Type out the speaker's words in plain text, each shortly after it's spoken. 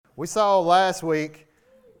We saw last week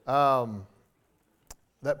that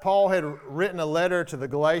Paul had written a letter to the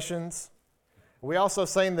Galatians. We also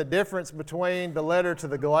seen the difference between the letter to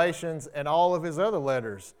the Galatians and all of his other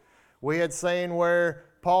letters. We had seen where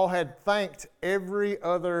Paul had thanked every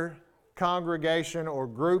other congregation or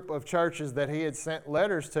group of churches that he had sent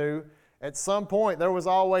letters to. At some point, there was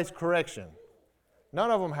always correction.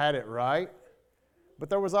 None of them had it right, but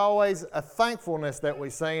there was always a thankfulness that we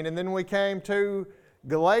seen. And then we came to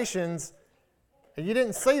Galatians, and you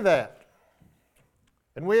didn't see that.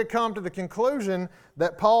 And we had come to the conclusion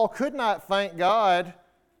that Paul could not thank God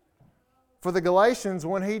for the Galatians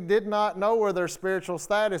when he did not know where their spiritual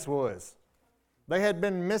status was. They had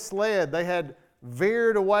been misled. They had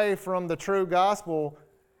veered away from the true gospel,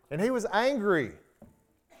 and he was angry.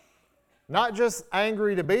 Not just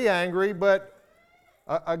angry to be angry, but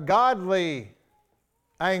a godly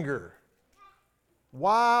anger.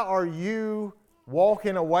 Why are you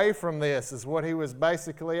walking away from this, is what he was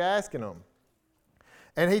basically asking them.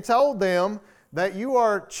 And he told them that you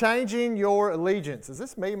are changing your allegiance. Is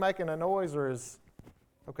this me making a noise, or is...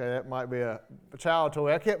 Okay, that might be a child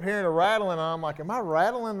toy. I kept hearing a rattling, and I'm like, am I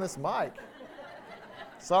rattling this mic?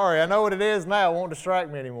 Sorry, I know what it is now. It won't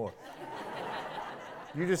distract me anymore.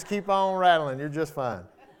 You just keep on rattling. You're just fine.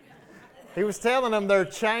 He was telling them they're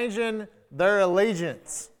changing their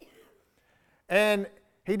allegiance. And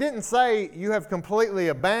he didn't say you have completely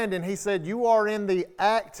abandoned. He said you are in the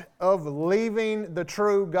act of leaving the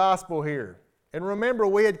true gospel here. And remember,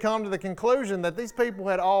 we had come to the conclusion that these people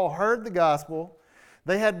had all heard the gospel.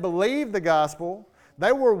 They had believed the gospel.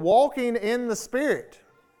 They were walking in the Spirit.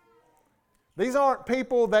 These aren't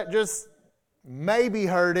people that just maybe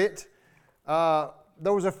heard it.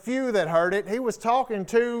 There was a few that heard it. He was talking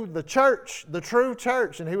to the church, the true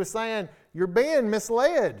church, and he was saying, you're being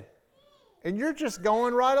misled, and you're just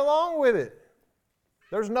going right along with it.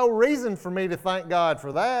 There's no reason for me to thank God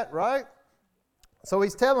for that, right? So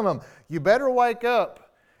he's telling them, you better wake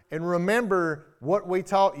up and remember what we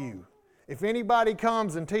taught you. If anybody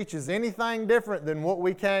comes and teaches anything different than what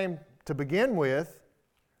we came to begin with,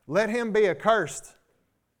 let him be accursed.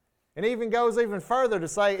 And even goes even further to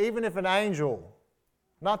say, even if an angel,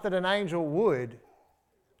 not that an angel would,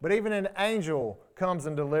 but even an angel comes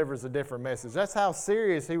and delivers a different message. That's how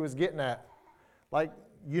serious he was getting at. Like,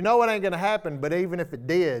 you know it ain't going to happen, but even if it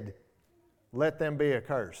did, let them be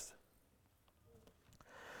accursed.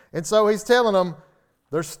 And so he's telling them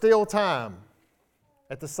there's still time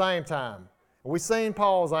at the same time. We've seen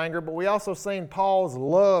Paul's anger, but we also seen Paul's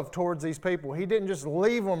love towards these people. He didn't just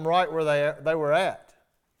leave them right where they were at.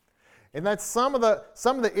 And that's some of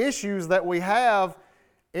the issues that we have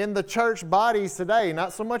in the church bodies today.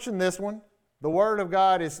 Not so much in this one. The Word of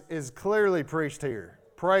God is clearly preached here.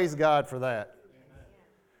 Praise God for that.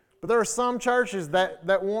 But there are some churches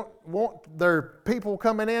that want their people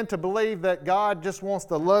coming in to believe that God just wants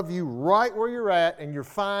to love you right where you're at and you're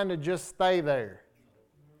fine to just stay there.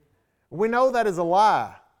 We know that is a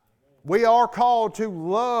lie. We are called to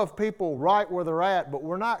love people right where they're at, but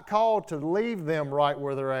we're not called to leave them right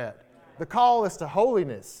where they're at. The call is to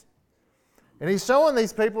holiness. And he's showing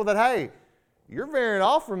these people that, hey, you're veering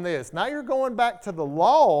off from this. Now you're going back to the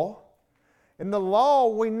law. And the law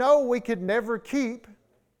we know we could never keep.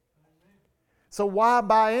 So why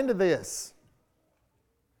buy into this?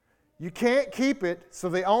 You can't keep it, so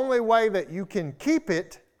the only way that you can keep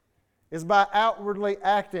it is by outwardly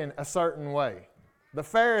acting a certain way. The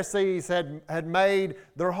Pharisees had made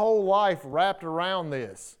their whole life wrapped around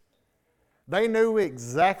this. They knew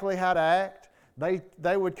exactly how to act.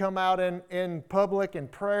 They would come out in public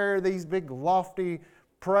and pray these big lofty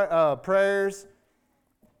prayers.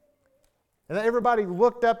 And everybody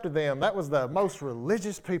looked up to them. That was the most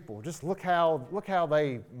religious people. Just look how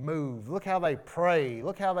they move. Look how they pray.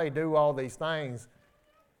 Look how they do all these things.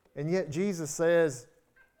 And yet Jesus says,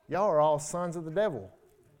 y'all are all sons of the devil.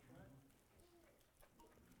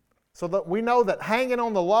 So that we know that hanging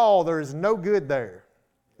on the law, there is no good there.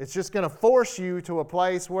 It's just going to force you to a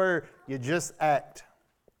place where you just act.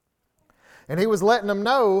 And he was letting them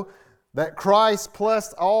know that Christ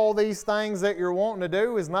plus all these things that you're wanting to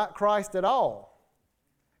do is not Christ at all.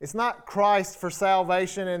 It's not Christ for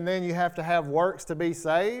salvation and then you have to have works to be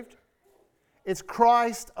saved. It's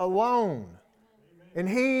Christ alone. And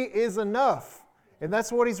He is enough. And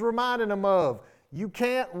that's what he's reminding them of. You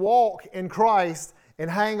can't walk in Christ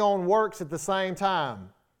and hang on works at the same time.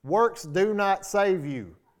 Works do not save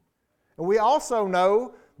you. And we also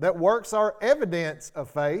know that works are evidence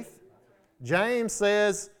of faith. James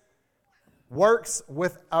says, works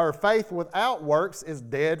with our faith without works is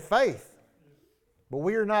dead faith. But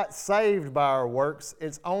we are not saved by our works.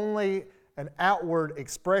 It's only an outward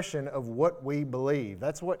expression of what we believe.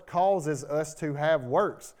 That's what causes us to have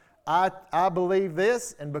works. I believe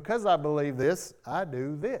this, and because I believe this, I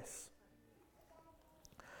do this.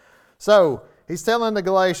 So, he's telling the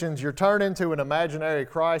Galatians, you're turned into an imaginary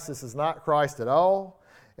Christ. This is not Christ at all.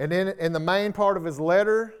 And in the main part of his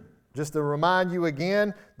letter, just to remind you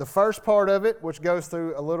again, the first part of it, which goes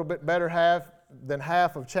through a little bit better than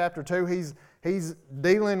half of chapter 2, he's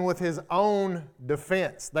dealing with his own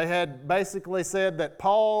defense. They had basically said that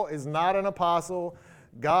Paul is not an apostle.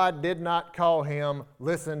 God did not call him.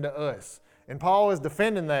 Listen to us. And Paul is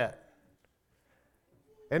defending that.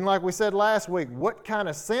 And like we said last week, what kind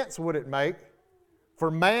of sense would it make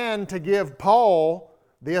for man to give Paul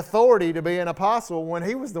the authority to be an apostle when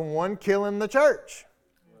he was the one killing the church?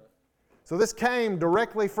 So this came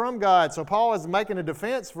directly from God. So Paul is making a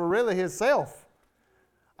defense for really himself.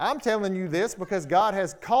 I'm telling you this because God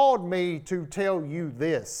has called me to tell you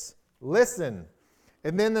this. Listen.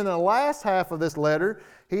 And then in the last half of this letter,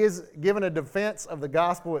 he is given a defense of the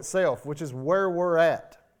gospel itself, which is where we're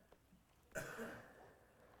at.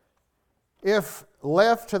 If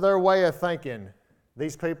left to their way of thinking,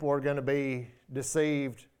 these people are going to be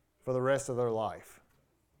deceived for the rest of their life.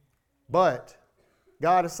 But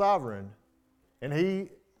God is sovereign, and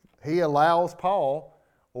He allows Paul,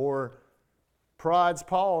 or prods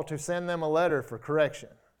Paul, to send them a letter for correction.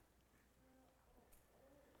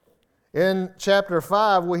 In chapter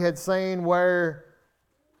 5, we had seen where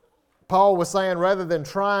Paul was saying rather than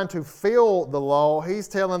trying to fill the law, he's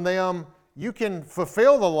telling them, you can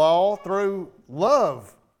fulfill the law through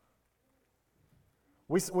love.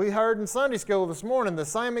 We heard in Sunday school this morning the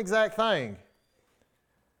same exact thing.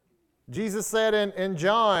 Jesus said in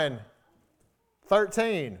John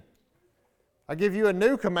 13, I give you a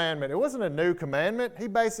new commandment. It wasn't a new commandment. He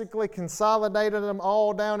basically consolidated them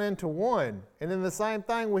all down into one. And in the same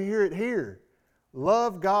thing, we hear it here.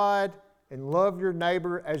 Love God and love your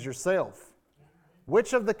neighbor as yourself.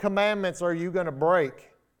 Which of the commandments are you going to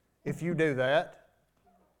break if you do that?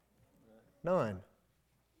 None.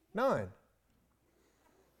 None.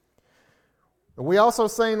 We also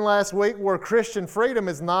seen last week where Christian freedom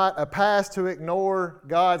is not a pass to ignore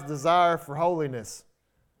God's desire for holiness.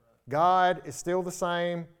 God is still the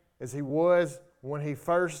same as He was when He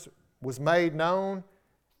first was made known,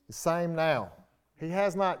 the same now. He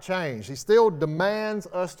has not changed. He still demands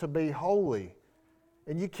us to be holy.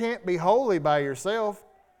 And you can't be holy by yourself.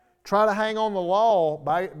 Try to hang on the law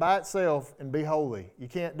by itself and be holy. You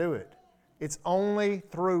can't do it. It's only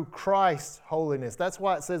through Christ's holiness. That's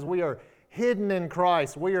why it says we are hidden in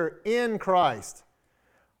Christ. We are in Christ.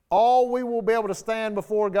 All we will be able to stand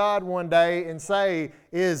before God one day and say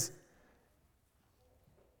is,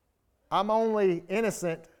 I'm only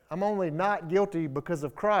innocent, I'm only not guilty because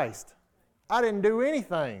of Christ. I didn't do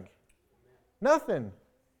anything. Nothing.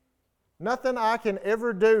 Nothing I can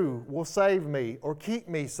ever do will save me or keep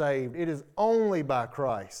me saved. It is only by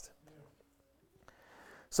Christ.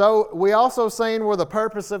 So we also seen where the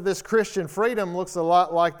purpose of this Christian freedom looks a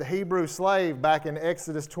lot like the Hebrew slave back in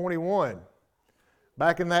Exodus 21.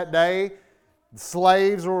 Back in that day,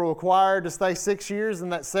 slaves were required to stay 6 years. In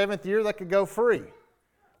that 7th year, they could go free.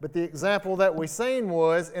 But the example that we seen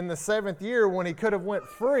was in the 7th year when he could have went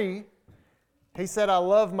free, he said, I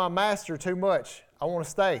love my master too much. I want to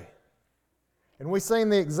stay. And we seen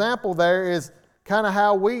the example there is kind of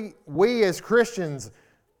how we as Christians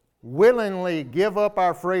willingly give up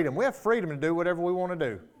our freedom. We have freedom to do whatever we want to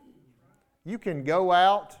do. You can go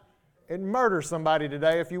out and murder somebody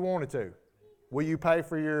today if you wanted to. Will you pay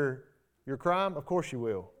for your crime? Of course you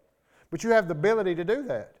will. But you have the ability to do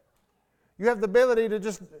that. You have the ability to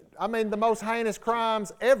the most heinous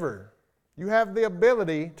crimes ever. You have the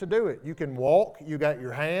ability to do it. You can walk, you got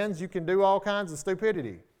your hands, you can do all kinds of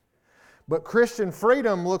stupidity. But Christian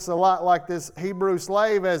freedom looks a lot like this Hebrew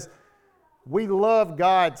slave, as we love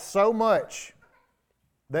God so much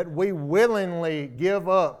that we willingly give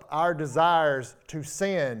up our desires to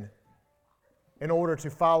sin in order to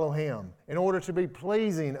follow Him, in order to be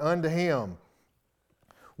pleasing unto Him.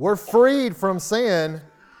 We're freed from sin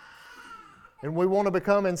and we want to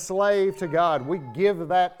become enslaved to God. We give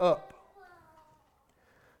that up.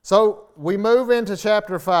 So we move into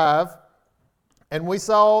chapter 5, and we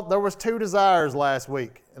saw there was 2 desires last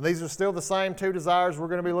week. And these are still the same 2 desires we're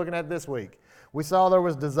going to be looking at this week. We saw there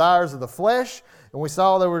was desires of the flesh, and we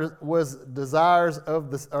saw there was desires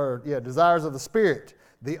of the Spirit.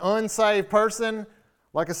 The unsaved person,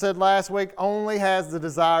 like I said last week, only has the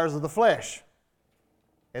desires of the flesh.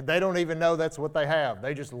 And they don't even know that's what they have.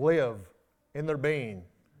 They just live in their being.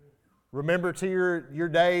 Remember to your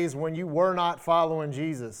days when you were not following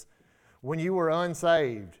Jesus, when you were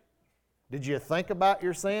unsaved. Did you think about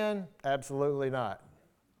your sin? Absolutely not.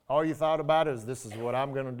 All you thought about is, this is what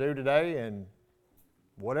I'm going to do today, and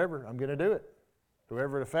whatever, I'm going to do it.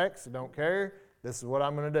 Whoever it affects, I don't care. This is what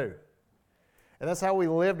I'm going to do. And that's how we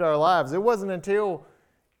lived our lives. It wasn't until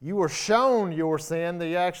you were shown your sin that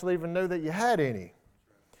you actually even knew that you had any.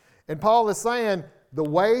 And Paul is saying the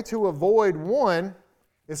way to avoid one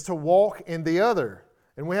is to walk in the other.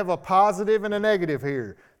 And we have a positive and a negative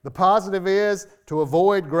here. The positive is to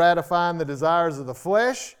avoid gratifying the desires of the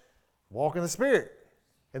flesh, walk in the Spirit.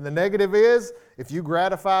 And the negative is, if you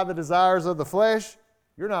gratify the desires of the flesh,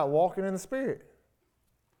 you're not walking in the Spirit.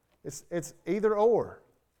 It's either or.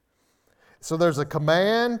 So there's a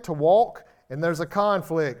command to walk, and there's a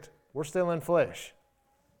conflict. We're still in flesh.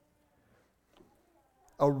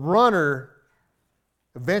 A runner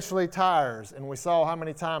eventually tires, and we saw how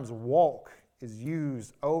many times walk is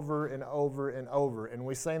used over and over and over. And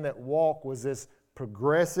we seen that walk was this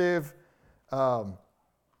progressive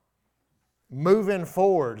moving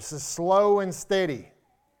forward. It's just slow and steady,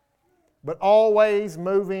 but always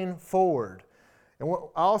moving forward. And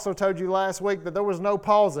I also told you last week that there was no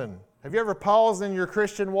pausing. Have you ever paused in your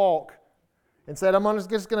Christian walk and said, I'm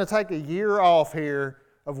just going to take a year off here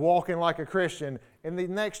of walking like a Christian, and the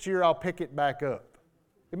next year I'll pick it back up?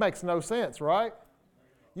 It makes no sense, right?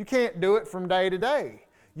 You can't do it from day to day.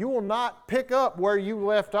 You will not pick up where you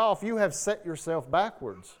left off. You have set yourself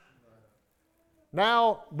backwards.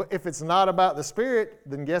 Now, but if it's not about the Spirit,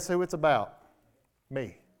 then guess who it's about?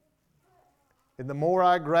 Me. And the more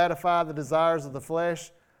I gratify the desires of the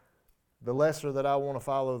flesh, the lesser that I want to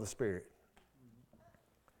follow the Spirit.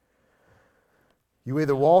 You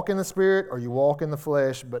either walk in the Spirit or you walk in the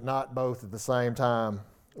flesh, but not both at the same time.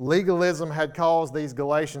 Legalism had caused these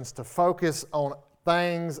Galatians to focus on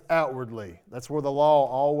things outwardly. That's where the law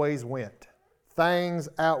always went. Things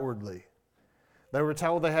outwardly. They were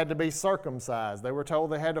told they had to be circumcised. They were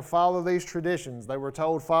told they had to follow these traditions. They were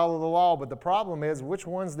told follow the law. But the problem is, which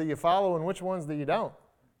ones do you follow and which ones do you don't?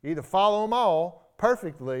 You either follow them all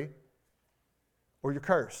perfectly or you're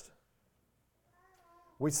cursed.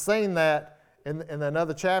 We've seen that in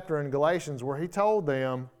another chapter in Galatians where he told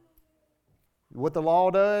them what the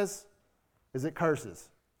law does is it curses.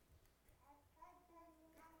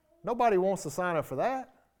 Nobody wants to sign up for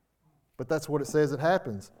that, but that's what it says it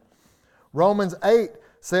happens. Romans 8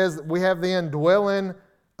 says that we have the indwelling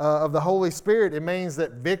of the Holy Spirit. It means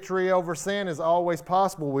that victory over sin is always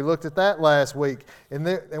possible. We looked at that last week.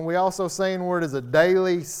 And we also seen where it is a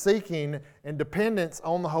daily seeking and dependence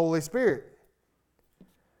on the Holy Spirit.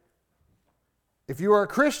 If you are a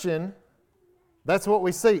Christian, that's what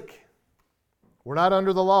we seek. We're not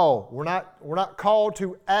under the law. We're not called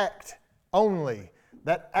to act only.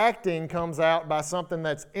 That acting comes out by something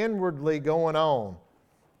that's inwardly going on.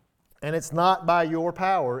 And it's not by your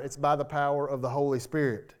power, it's by the power of the Holy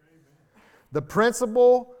Spirit. The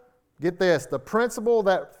principle, get this, the principle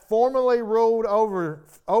that formerly ruled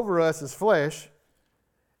over us is flesh,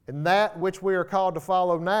 and that which we are called to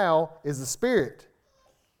follow now is the Spirit.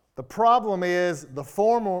 The problem is the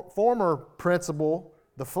former principle,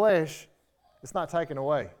 the flesh, it's not taken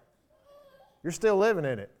away. You're still living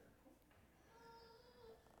in it.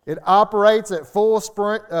 It operates at full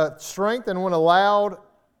strength, and when allowed,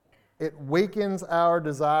 it weakens our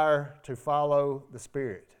desire to follow the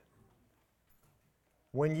Spirit.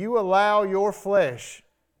 When you allow your flesh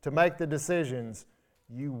to make the decisions,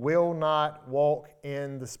 you will not walk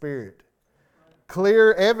in the Spirit.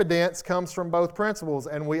 Clear evidence comes from both principles,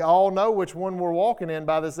 and we all know which one we're walking in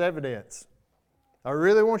by this evidence. I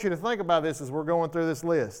really want you to think about this as we're going through this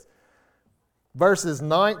list. Verses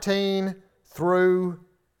 19 through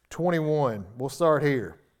 21. We'll start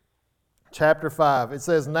here. Chapter 5. It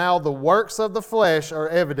says, now the works of the flesh are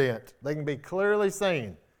evident. They can be clearly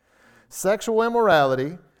seen. Sexual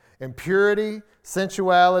immorality, impurity,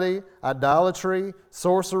 sensuality, idolatry,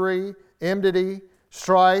 sorcery, enmity,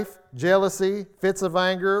 strife, jealousy, fits of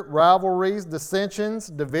anger, rivalries, dissensions,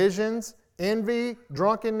 divisions, envy,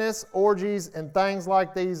 drunkenness, orgies, and things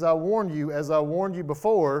like these I warn you, as I warned you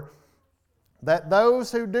before, that those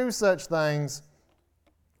who do such things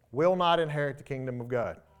will not inherit the kingdom of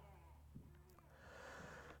God.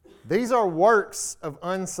 These are works of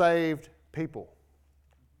unsaved people.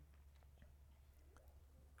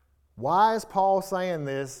 Why is Paul saying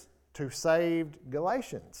this to saved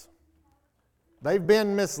Galatians? They've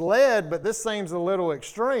been misled, but this seems a little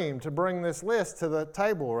extreme to bring this list to the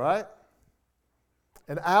table, right?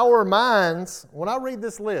 In our minds, when I read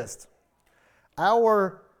this list,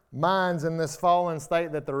 our minds in this fallen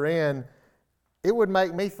state that they're in, it would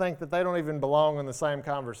make me think that they don't even belong in the same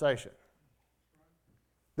conversation.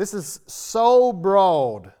 This is so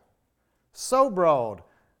broad, So broad.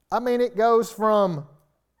 I mean, it goes from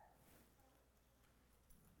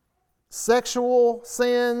sexual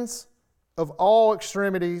sins of all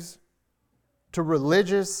extremities to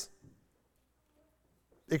religious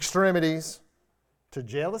extremities to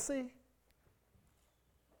jealousy.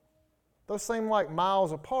 Those seem like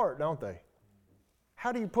miles apart, don't they?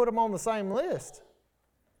 How do you put them on the same list?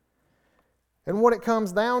 And what it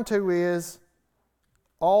comes down to is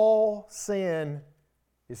all sin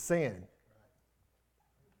is sin.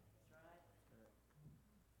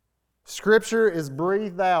 Scripture is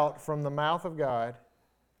breathed out from the mouth of God,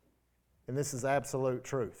 and this is absolute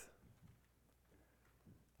truth.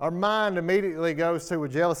 Our mind immediately goes to, well,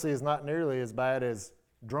 jealousy is not nearly as bad as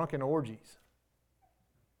drunken orgies.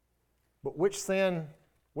 But which sin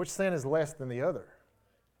is less than the other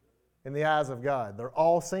in the eyes of God? They're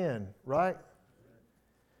all sin, right?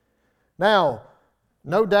 Now,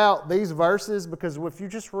 no doubt these verses, because if you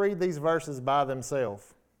just read these verses by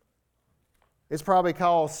themselves, it's probably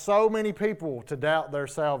caused so many people to doubt their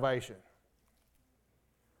salvation.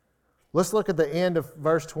 Let's look at the end of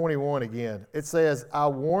verse 21 again. It says, I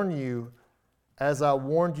warn you, as I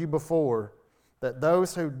warned you before, that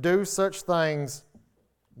those who do such things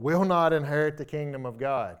will not inherit the kingdom of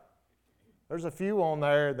God. There's a few on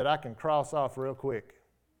there that I can cross off real quick.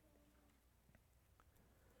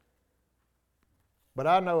 But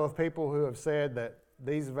I know of people who have said that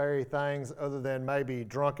these very things, other than maybe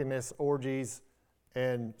drunkenness, orgies,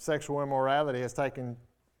 and sexual immorality, has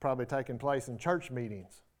probably taken place in church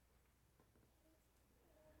meetings.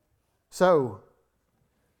 So,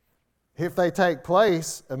 if they take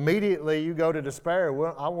place, immediately you go to despair.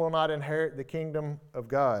 Well, I will not inherit the kingdom of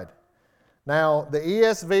God. Now, the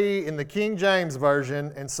ESV in the King James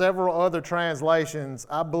Version and several other translations,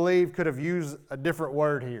 I believe, could have used a different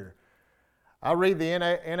word here. I read the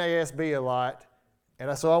NASB a lot,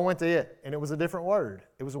 and so I went to it, and it was a different word.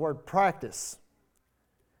 It was the word practice.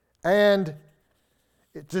 And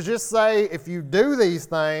to just say, if you do these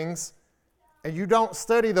things and you don't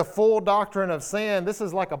study the full doctrine of sin, this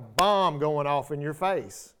is like a bomb going off in your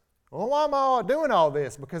face. Well, why am I doing all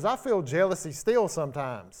this? Because I feel jealousy still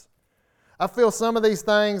sometimes. I feel some of these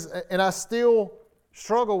things, and I still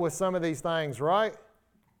struggle with some of these things, right?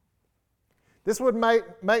 This would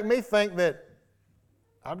make me think that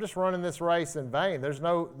I'm just running this race in vain. There's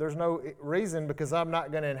no reason, because I'm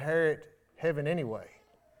not going to inherit heaven anyway.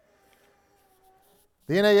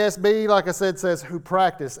 The NASB, like I said, says who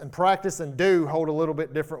practice, and practice and do hold a little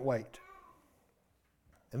bit different weight.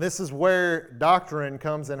 And this is where doctrine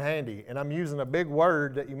comes in handy. And I'm using a big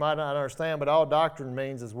word that you might not understand, but all doctrine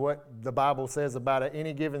means is what the Bible says about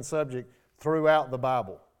any given subject throughout the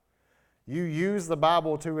Bible. You use the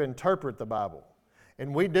Bible to interpret the Bible.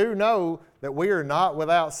 And we do know that we are not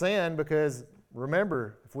without sin, because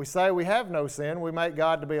remember, if we say we have no sin, we make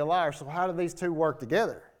God to be a liar. So how do these two work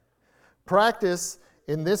together? Practice,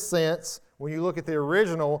 in this sense, when you look at the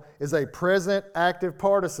original, is a present active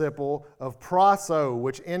participle of proso,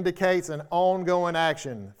 which indicates an ongoing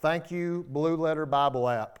action. Thank you, Blue Letter Bible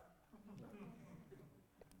app.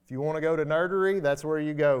 If you want to go to nerdery, that's where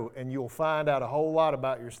you go, and you'll find out a whole lot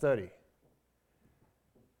about your study.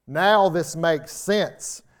 Now this makes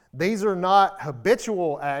sense. These are not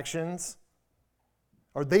habitual actions,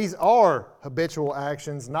 or these are habitual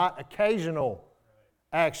actions, not occasional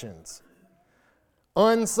actions.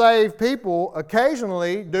 Unsaved people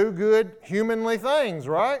occasionally do good humanly things,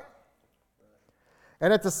 right?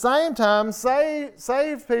 And at the same time,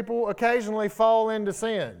 saved people occasionally fall into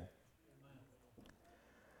sin.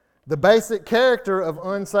 The basic character of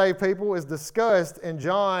unsaved people is discussed in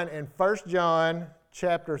 1 John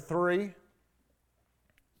chapter 3,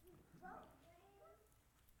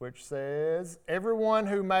 which says, everyone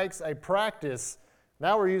who makes a practice,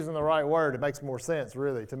 now we're using the right word, it makes more sense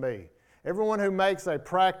really to me. Everyone who makes a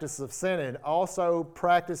practice of sinning also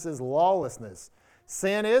practices lawlessness.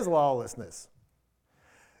 Sin is lawlessness.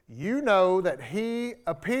 You know that He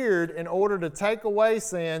appeared in order to take away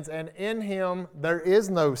sins, and in Him there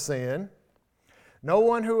is no sin. No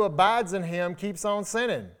one who abides in Him keeps on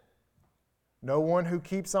sinning. No one who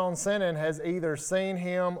keeps on sinning has either seen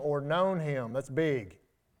Him or known Him. That's big.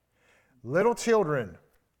 Little children,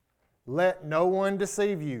 let no one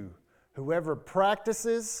deceive you. Whoever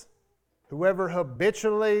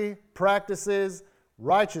habitually practices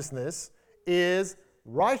righteousness is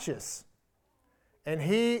righteous, and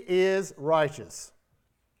he is righteous.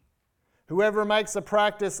 Whoever makes a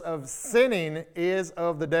practice of sinning is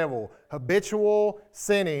of the devil. Habitual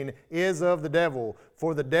sinning is of the devil.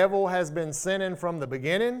 For the devil has been sinning from the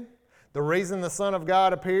beginning. The reason the Son of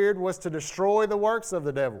God appeared was to destroy the works of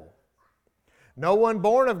the devil. No one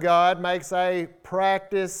born of God makes a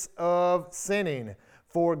practice of sinning,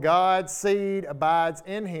 for God's seed abides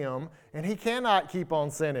in him, and he cannot keep on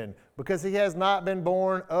sinning, because he has not been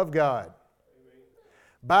born of God. Amen.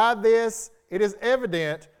 By this it is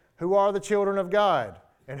evident who are the children of God,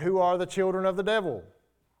 and who are the children of the devil.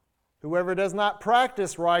 Whoever does not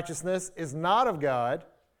practice righteousness is not of God,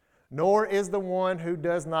 nor is the one who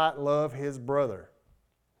does not love his brother.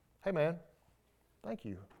 Hey man, thank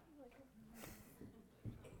you.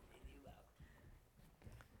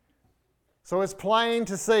 So it's plain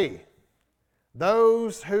to see,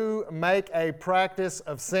 those who make a practice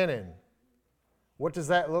of sinning, what does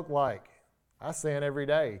that look like? I sin every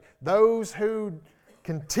day. Those who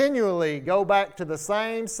continually go back to the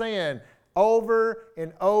same sin over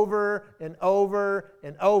and over and over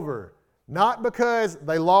and over, not because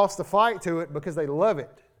they lost the fight to it, because they love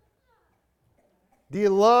it. Do you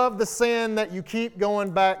love the sin that you keep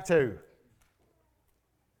going back to?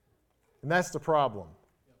 And that's the problem.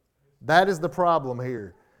 That is the problem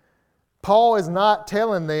here. Paul is not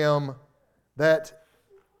telling them that,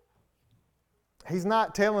 he's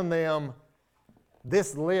not telling them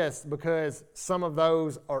this list because some of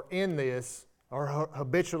those are in this or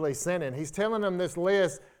habitually sinning. He's telling them this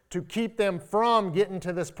list to keep them from getting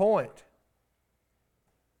to this point.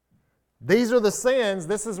 These are the sins.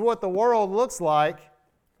 This is what the world looks like.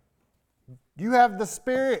 You have the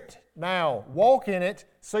Spirit now. Walk in it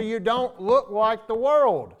so you don't look like the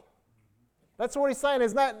world. That's what he's saying.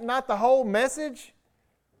 Is that not the whole message?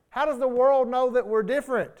 How does the world know that we're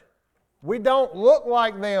different? We don't look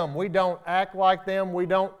like them. We don't act like them. We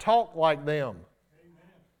don't talk like them. Amen.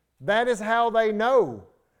 That is how they know.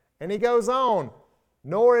 And he goes on,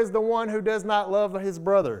 nor is the one who does not love his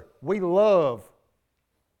brother. We love.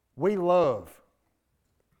 We love.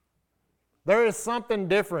 There is something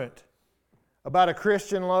different about a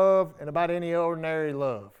Christian love and about any ordinary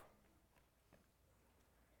love.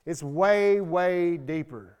 It's way, way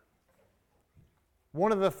deeper.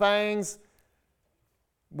 One of the things,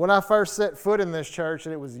 when I first set foot in this church,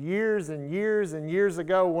 and it was years and years and years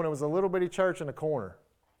ago when it was a little bitty church in a corner.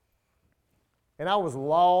 And I was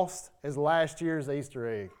lost as last year's Easter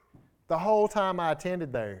egg the whole time I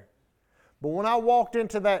attended there. But when I walked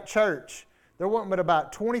into that church, there wasn't but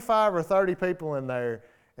about 25 or 30 people in there.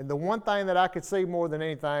 And the one thing that I could see more than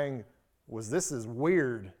anything was, this is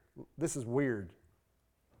weird. This is weird.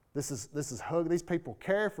 These people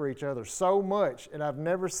care for each other so much, and I've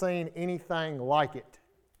never seen anything like it.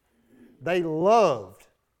 They loved.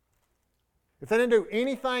 If they didn't do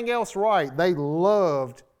anything else right, they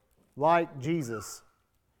loved like Jesus.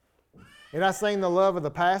 And I seen the love of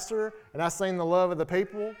the pastor, and I seen the love of the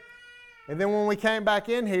people. And then when we came back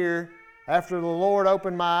in here, after the Lord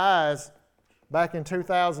opened my eyes, back in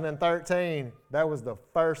 2013, that was the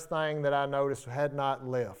first thing that I noticed had not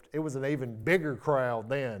left. It was an even bigger crowd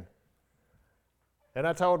then. And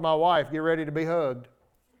I told my wife, get ready to be hugged,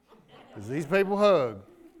 because these people hug.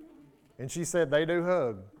 And she said, they do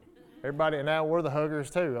hug. Everybody, and now we're the huggers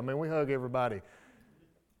too. I mean, we hug everybody.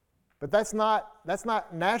 But that's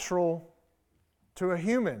not natural to a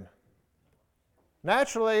human.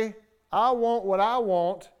 Naturally, I want what I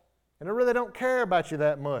want, and I really don't care about you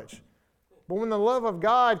that much. But when the love of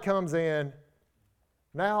God comes in,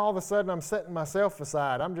 now all of a sudden I'm setting myself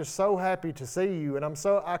aside. I'm just so happy to see you, and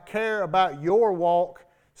I care about your walk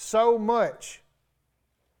so much.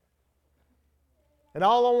 And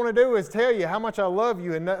all I want to do is tell you how much I love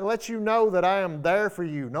you and let you know that I am there for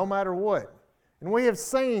you no matter what. And we have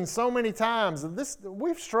seen so many times that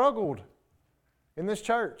we've struggled in this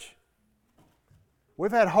church.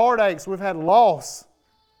 We've had heartaches, we've had loss,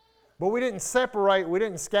 but we didn't separate, we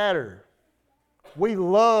didn't scatter. We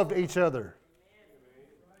loved each other.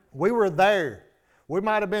 We were there. We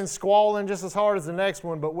might have been squalling just as hard as the next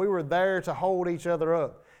one, but we were there to hold each other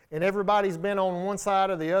up. And everybody's been on one side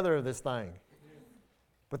or the other of this thing.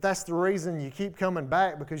 But that's the reason you keep coming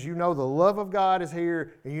back, because you know the love of God is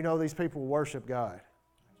here and you know these people worship God.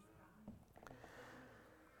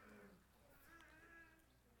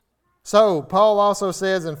 So, Paul also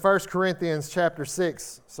says in 1 Corinthians chapter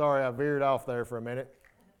 6, sorry I veered off there for a minute.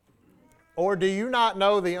 Or do you not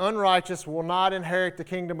know the unrighteous will not inherit the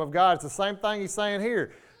kingdom of God? It's the same thing he's saying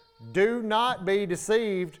here. Do not be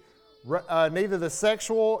deceived. Neither the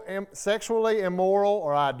sexually immoral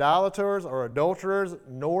or idolaters or adulterers,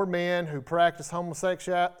 nor men who practice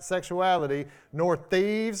homosexuality, nor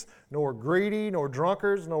thieves, nor greedy, nor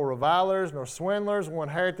drunkards, nor revilers, nor swindlers will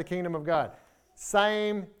inherit the kingdom of God.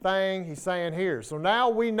 Same thing he's saying here. So now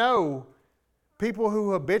we know people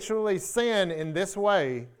who habitually sin in this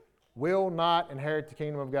way will not inherit the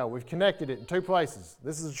kingdom of God. We've connected it in two places.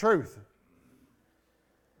 This is the truth.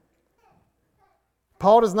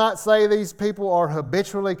 Paul does not say these people are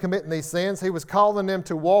habitually committing these sins. He was calling them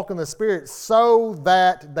to walk in the Spirit so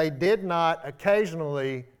that they did not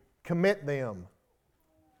occasionally commit them.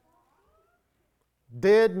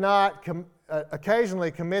 Did not occasionally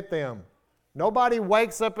commit them. Nobody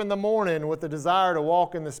wakes up in the morning with the desire to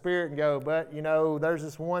walk in the Spirit and go, but there's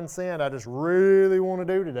this one sin I just really want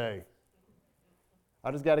to do today. I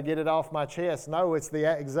just got to get it off my chest. No, it's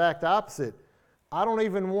the exact opposite. I don't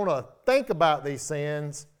even want to think about these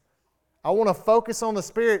sins. I want to focus on the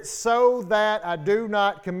Spirit so that I do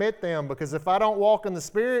not commit them. Because if I don't walk in the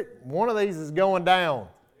Spirit, one of these is going down.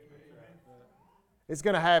 It's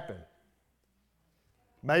going to happen.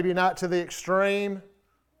 Maybe not to the extreme.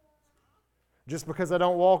 Just because I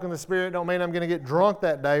don't walk in the Spirit don't mean I'm going to get drunk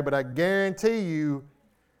that day, but I guarantee you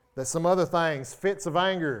that some other things, fits of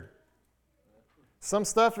anger, some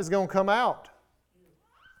stuff is going to come out.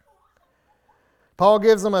 Paul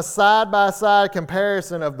gives them a side-by-side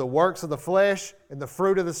comparison of the works of the flesh and the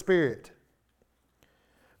fruit of the Spirit.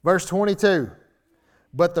 Verse 22,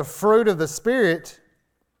 but the fruit of the Spirit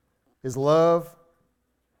is love,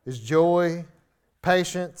 is joy,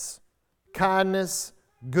 patience, kindness,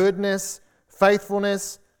 goodness,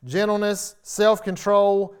 faithfulness, gentleness,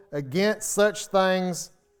 self-control. Against such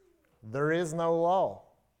things there is no law.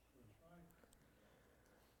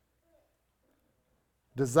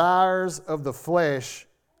 Desires of the flesh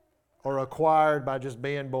are acquired by just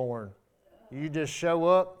being born. You just show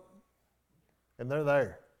up and they're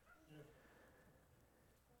there.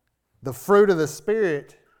 The fruit of the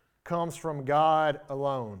Spirit comes from God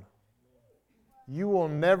alone. You will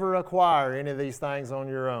never acquire any of these things on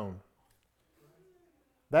your own.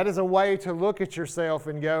 That is a way to look at yourself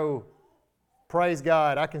and go, praise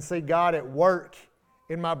God, I can see God at work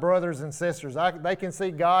in my brothers and sisters. They can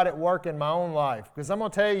see God at work in my own life. Because I'm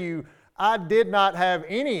going to tell you, I did not have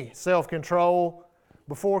any self-control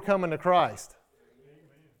before coming to Christ.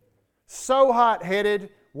 So hot-headed,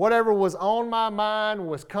 whatever was on my mind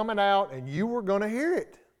was coming out and you were going to hear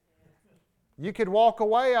it. You could walk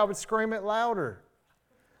away, I would scream it louder.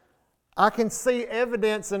 I can see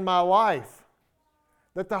evidence in my life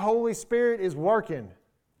that the Holy Spirit is working.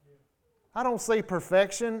 I don't see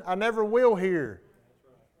perfection. I never will here.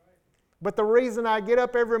 But the reason I get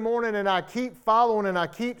up every morning and I keep following and I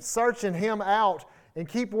keep searching Him out and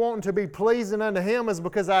keep wanting to be pleasing unto Him is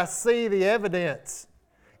because I see the evidence.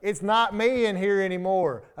 It's not me in here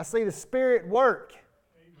anymore. I see the Spirit work.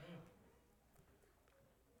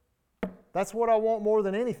 Amen. That's what I want more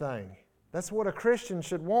than anything. That's what a Christian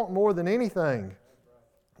should want more than anything.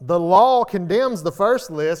 The law condemns the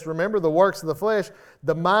first list. Remember the works of the flesh.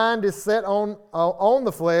 The mind is set on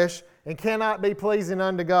the flesh and cannot be pleasing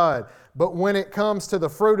unto God. But when it comes to the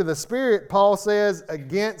fruit of the Spirit, Paul says,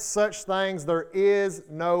 against such things there is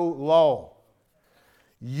no law.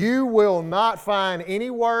 You will not find any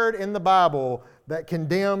word in the Bible that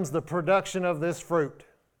condemns the production of this fruit.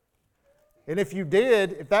 And if you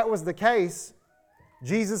did, if that was the case,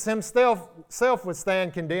 Jesus Himself would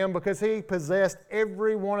stand condemned because He possessed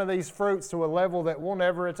every one of these fruits to a level that we'll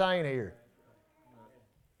never attain here.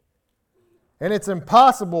 And it's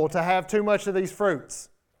impossible to have too much of these fruits.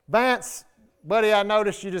 Vance, buddy, I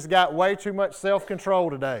noticed you just got way too much self-control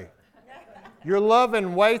today. You're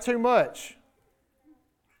loving way too much.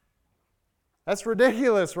 That's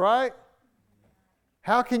ridiculous, right?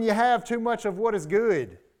 How can you have too much of what is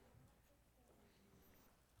good?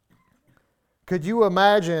 Could you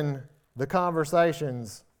imagine the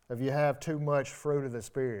conversations if you have too much fruit of the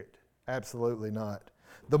Spirit? Absolutely not.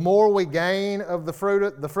 The more we gain of the fruit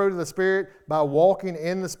of the Spirit by walking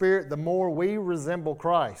in the Spirit, the more we resemble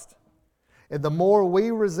Christ. And the more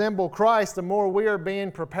we resemble Christ, the more we are being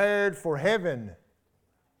prepared for heaven.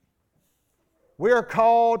 We are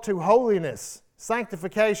called to holiness,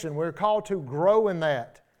 sanctification. We're called to grow in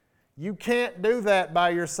that. You can't do that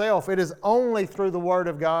by yourself. It is only through the Word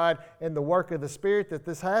of God and the work of the Spirit that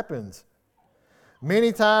this happens.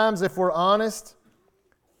 Many times, if we're honest,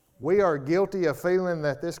 we are guilty of feeling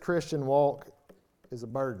that this Christian walk is a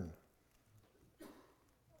burden.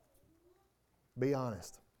 Be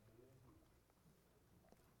honest.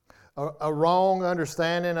 A wrong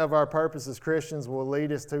understanding of our purpose as Christians will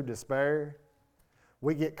lead us to despair.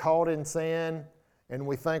 We get caught in sin and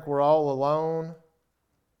we think we're all alone.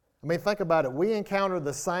 I mean, think about it. We encounter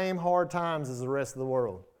the same hard times as the rest of the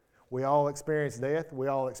world. We all experience death. We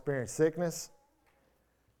all experience sickness.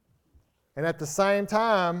 And at the same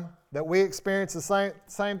time that we experience the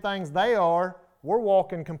same things they are, we're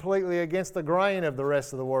walking completely against the grain of the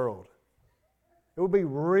rest of the world. It would be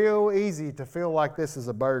real easy to feel like this is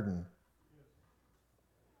a burden.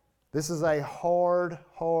 This is a hard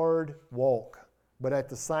walk. but at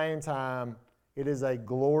the same time, it is a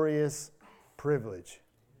glorious privilege.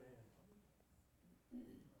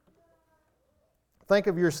 Think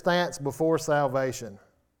of your stance before salvation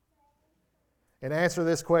and answer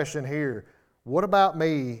this question here. What about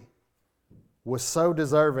me was so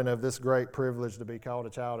deserving of this great privilege to be called a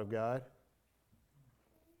child of God?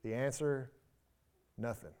 The answer,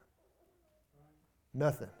 nothing.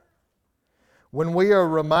 Nothing. When we are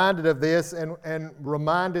reminded of this and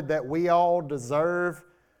reminded that we all deserve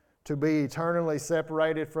to be eternally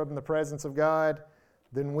separated from the presence of God,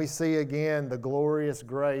 then we see again the glorious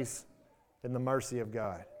grace and the mercy of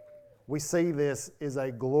God. We see this is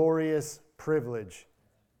a glorious privilege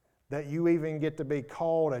that you even get to be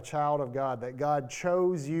called a child of God, that God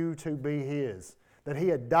chose you to be His, that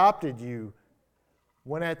He adopted you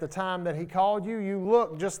when at the time that He called you, you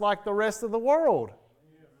looked just like the rest of the world.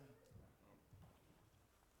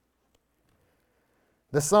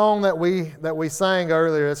 The song that we sang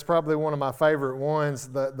earlier, it's probably one of my favorite ones,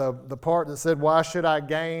 the part that said, "Why should I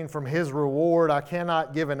gain from His reward? I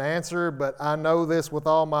cannot give an answer, but I know this with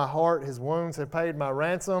all my heart, His wounds have paid my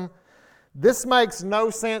ransom." This makes no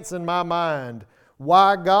sense in my mind,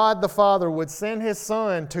 why God the Father would send His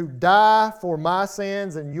Son to die for my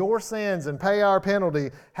sins and your sins and pay our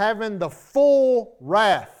penalty, having the full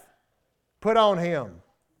wrath put on Him.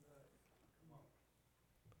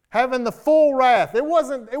 Having the full wrath. It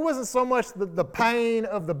wasn't so much the pain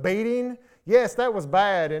of the beating. Yes, that was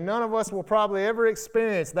bad, and none of us will probably ever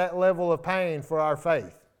experience that level of pain for our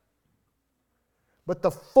faith. But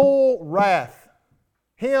the full wrath.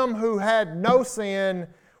 Him who had no sin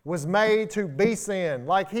was made to be sin.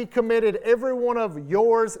 Like He committed every one of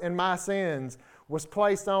yours and my sins was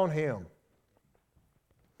placed on Him.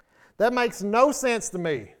 That makes no sense to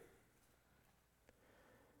me.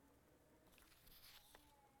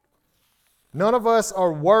 None of us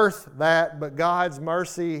are worth that, but God's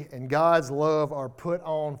mercy and God's love are put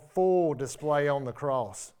on full display on the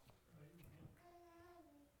cross.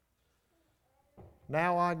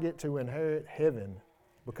 Now I get to inherit heaven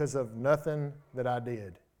because of nothing that I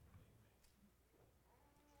did.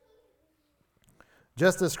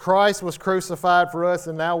 Just as Christ was crucified for us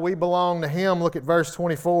and now we belong to Him, look at verse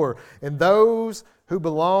 24. And those who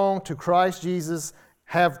belong to Christ Jesus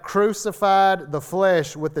have crucified the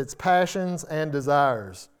flesh with its passions and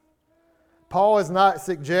desires. Paul is not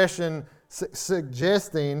suggesting,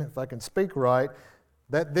 if I can speak right,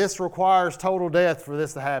 that this requires total death for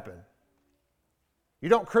this to happen. You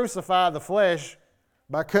don't crucify the flesh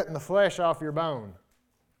by cutting the flesh off your bone.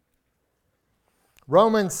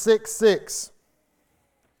 Romans 6:6.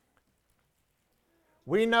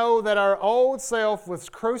 We know that our old self was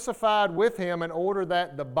crucified with Him in order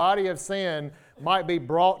that the body of sin might be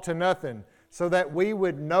brought to nothing, so that we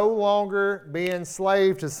would no longer be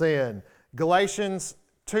enslaved to sin. Galatians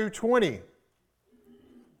 2:20.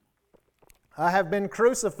 I have been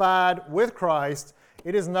crucified with Christ.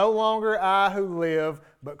 It is no longer I who live,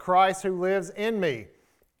 but Christ who lives in me.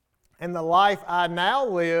 And the life I now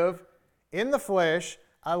live in the flesh,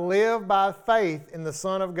 I live by faith in the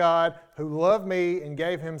Son of God who loved me and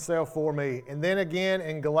gave Himself for me. And then again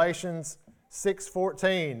in Galatians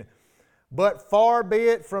 6:14. But far be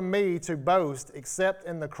it from me to boast except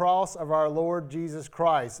in the cross of our Lord Jesus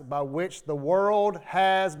Christ, by which the world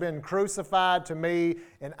has been crucified to me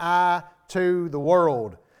and I to the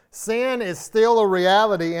world. Sin is still a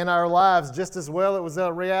reality in our lives, just as well it was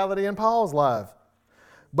a reality in Paul's life.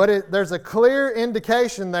 But there's a clear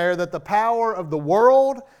indication there that the power of the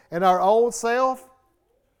world and our old self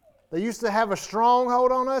that used to have a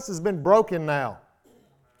stronghold on us has been broken now.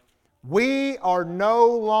 We are no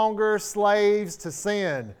longer slaves to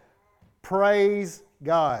sin. Praise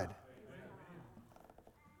God.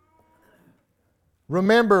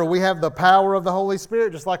 Remember, we have the power of the Holy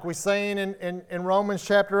Spirit, just like we seen in Romans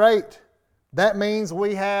chapter 8. That means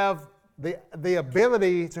we have the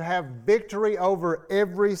ability to have victory over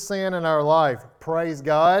every sin in our life. Praise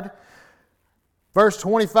God. Verse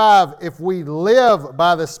 25, if we live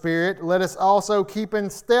by the Spirit, let us also keep in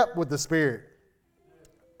step with the Spirit.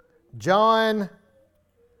 John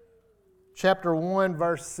chapter 1,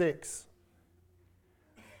 verse 6.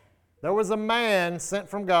 There was a man sent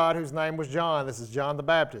from God whose name was John. This is John the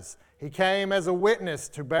Baptist. He came as a witness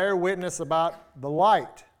to bear witness about the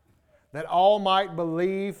light, that all might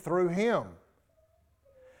believe through him.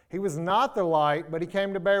 He was not the light, but he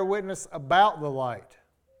came to bear witness about the light.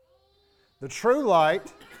 The true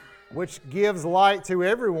light, which gives light to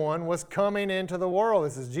everyone, was coming into the world.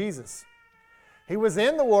 This is Jesus. He was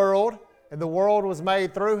in the world, and the world was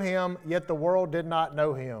made through him, yet the world did not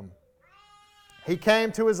know him. He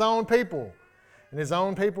came to his own people, and his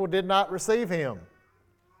own people did not receive him.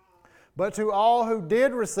 But to all who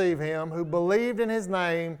did receive him, who believed in his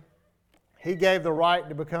name, he gave the right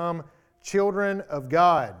to become children of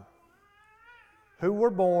God, who were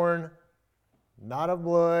born not of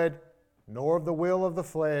blood, nor of the will of the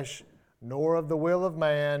flesh, nor of the will of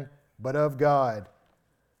man, but of God.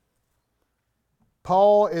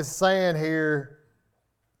 Paul is saying here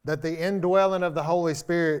that the indwelling of the Holy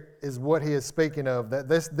Spirit is what he is speaking of. That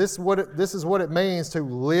this is what it means to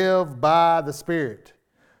live by the Spirit.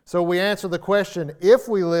 So we answer the question, if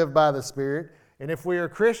we live by the Spirit, and if we are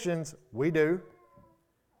Christians, we do.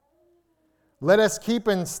 Let us keep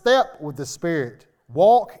in step with the Spirit.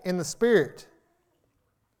 Walk in the Spirit.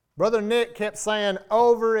 Brother Nick kept saying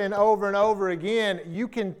over and over and over again, you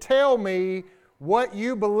can tell me what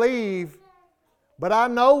you believe, but I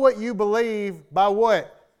know what you believe by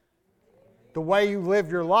what? The way you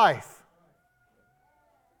live your life.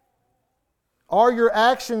 Are your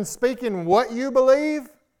actions speaking what you believe?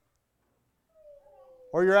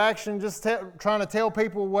 Or your action just trying to tell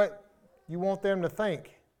people what you want them to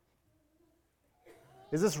think?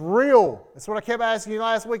 Is this real? That's what I kept asking you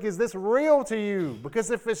last week. Is this real to you?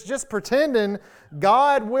 Because if it's just pretending,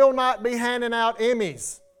 God will not be handing out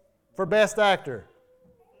Emmys for Best Actor.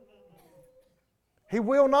 He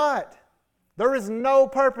will not. There is no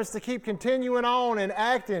purpose to keep continuing on and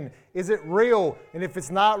acting. Is it real? And if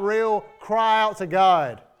it's not real, cry out to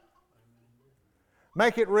God.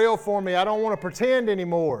 Make it real for me. I don't want to pretend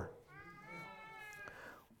anymore.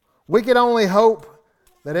 We can only hope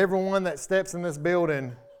that everyone that steps in this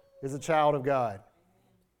building is a child of God.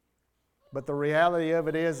 But the reality of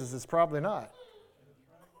it is it's probably not.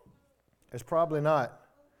 It's probably not.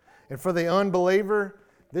 And for the unbeliever,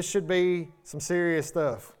 this should be some serious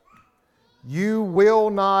stuff. You will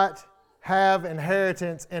not have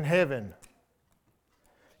inheritance in heaven.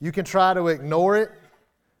 You can try to ignore it,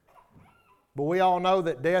 but we all know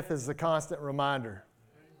that death is a constant reminder.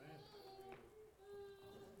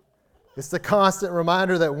 It's the constant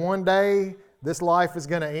reminder that one day this life is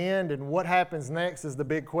going to end, and what happens next is the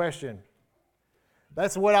big question.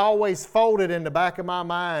 That's what always folded in the back of my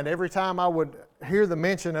mind. Every time I would hear the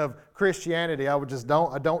mention of Christianity, I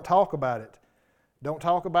don't talk about it. Don't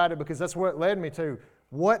talk about it because that's what it led me to.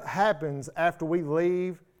 What happens after we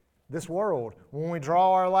leave this world, when we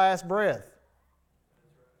draw our last breath?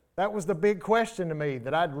 That was the big question to me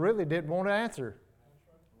that I really didn't want to answer.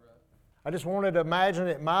 I just wanted to imagine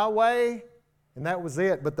it my way, and that was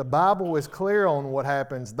it. But the Bible is clear on what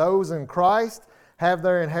happens. Those in Christ have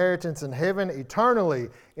their inheritance in heaven eternally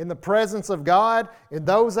in the presence of God, and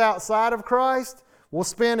those outside of Christ will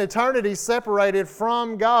spend eternity separated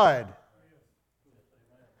from God.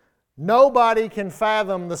 Nobody can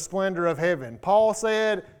fathom the splendor of heaven. Paul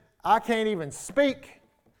said, I can't even speak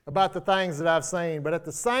about the things that I've seen, but at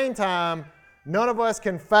the same time, none of us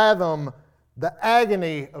can fathom the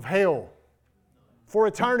agony of hell for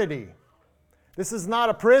eternity. This is not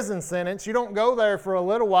a prison sentence. You don't go there for a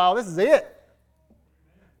little while. This is it.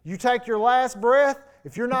 You take your last breath.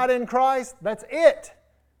 If you're not in Christ, that's it.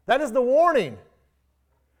 That is the warning.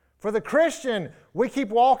 For the Christian, we keep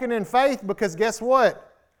walking in faith because guess what?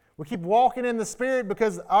 We keep walking in the Spirit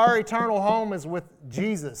because our eternal home is with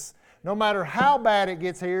Jesus. No matter how bad it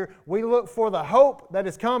gets here, we look for the hope that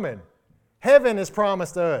is coming. Heaven is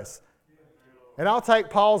promised to us. And I'll take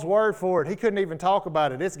Paul's word for it. He couldn't even talk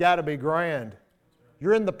about it. It's got to be grand.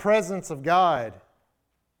 You're in the presence of God.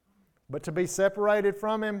 But to be separated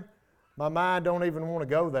from Him, my mind don't even want to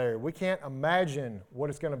go there. We can't imagine what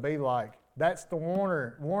it's going to be like. That's the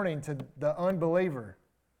warning to the unbeliever.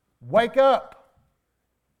 Wake up.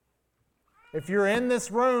 If you're in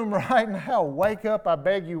this room right now, wake up. I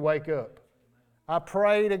beg you, wake up. I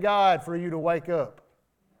pray to God for you to wake up.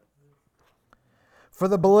 For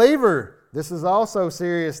the believer, this is also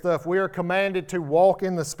serious stuff. We are commanded to walk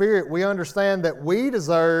in the Spirit. We understand that we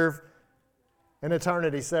deserve an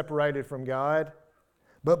eternity separated from God.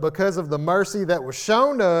 But because of the mercy that was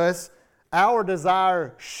shown to us, our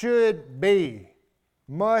desire should be,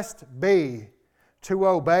 must be, to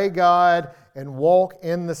obey God and walk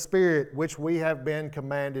in the Spirit, which we have been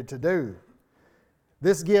commanded to do.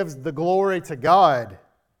 This gives the glory to God,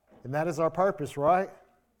 and that is our purpose, right?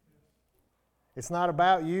 It's not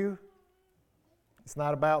about you. It's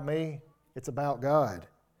not about me. It's about God.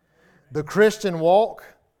 The Christian walk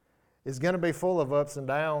is going to be full of ups and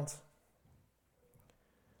downs,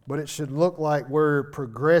 but it should look like we're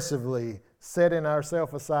progressively setting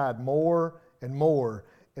ourselves aside more and more.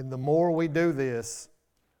 And the more we do this,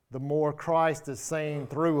 the more Christ is seen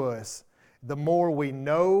through us. The more we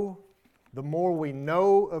know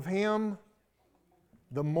of Him,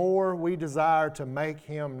 the more we desire to make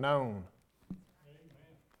Him known.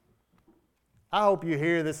 I hope you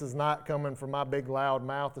hear this is not coming from my big loud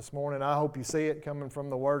mouth this morning. I hope you see it coming from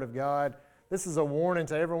the Word of God. This is a warning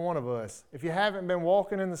to every one of us. If you haven't been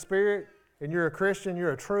walking in the Spirit and you're a Christian,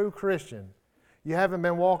 you're a true Christian. You haven't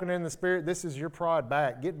been walking in the Spirit, this is your prod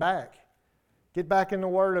back. Get back. Get back in the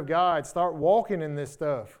Word of God. Start walking in this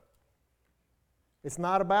stuff. It's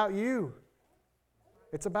not about you.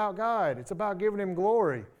 It's about God. It's about giving Him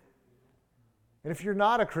glory. And if you're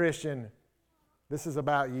not a Christian, this is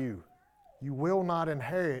about you. You will not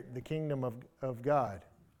inherit the kingdom of God.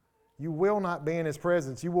 You will not be in His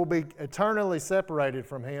presence. You will be eternally separated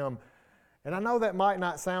from Him. And I know that might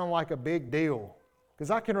not sound like a big deal, because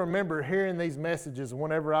I can remember hearing these messages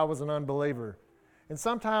whenever I was an unbeliever. And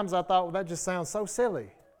sometimes I thought, well, that just sounds so silly.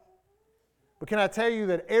 But can I tell you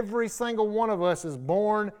that every single one of us is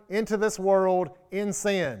born into this world in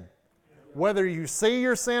sin? Whether you see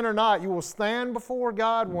your sin or not, you will stand before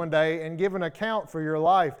God one day and give an account for your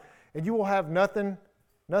life. And you will have nothing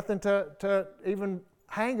to even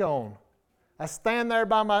hang on.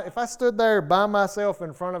 If I stood there by myself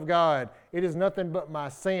in front of God, it is nothing but my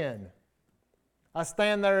sin. I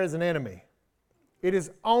stand there as an enemy. It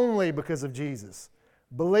is only because of Jesus,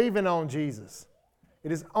 believing on Jesus.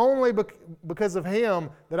 It is only because of Him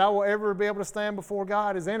that I will ever be able to stand before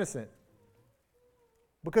God as innocent.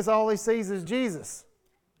 Because all He sees is Jesus.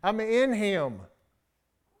 I'm in Him.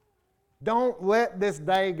 Don't let this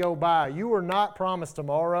day go by. You are not promised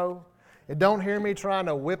tomorrow. And don't hear me trying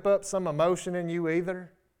to whip up some emotion in you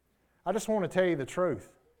either. I just want to tell you the truth.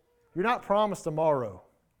 You're not promised tomorrow.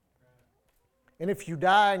 And if you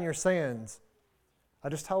die in your sins, I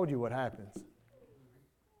just told you what happens.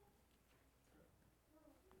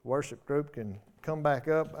 Worship group can come back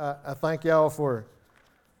up. I thank y'all for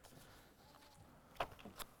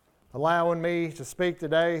allowing me to speak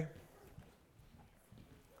today.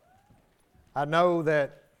 I know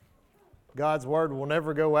that God's Word will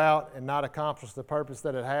never go out and not accomplish the purpose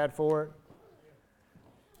that it had for it.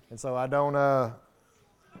 And so I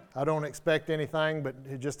don't expect anything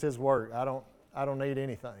but just His Word. I don't need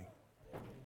anything.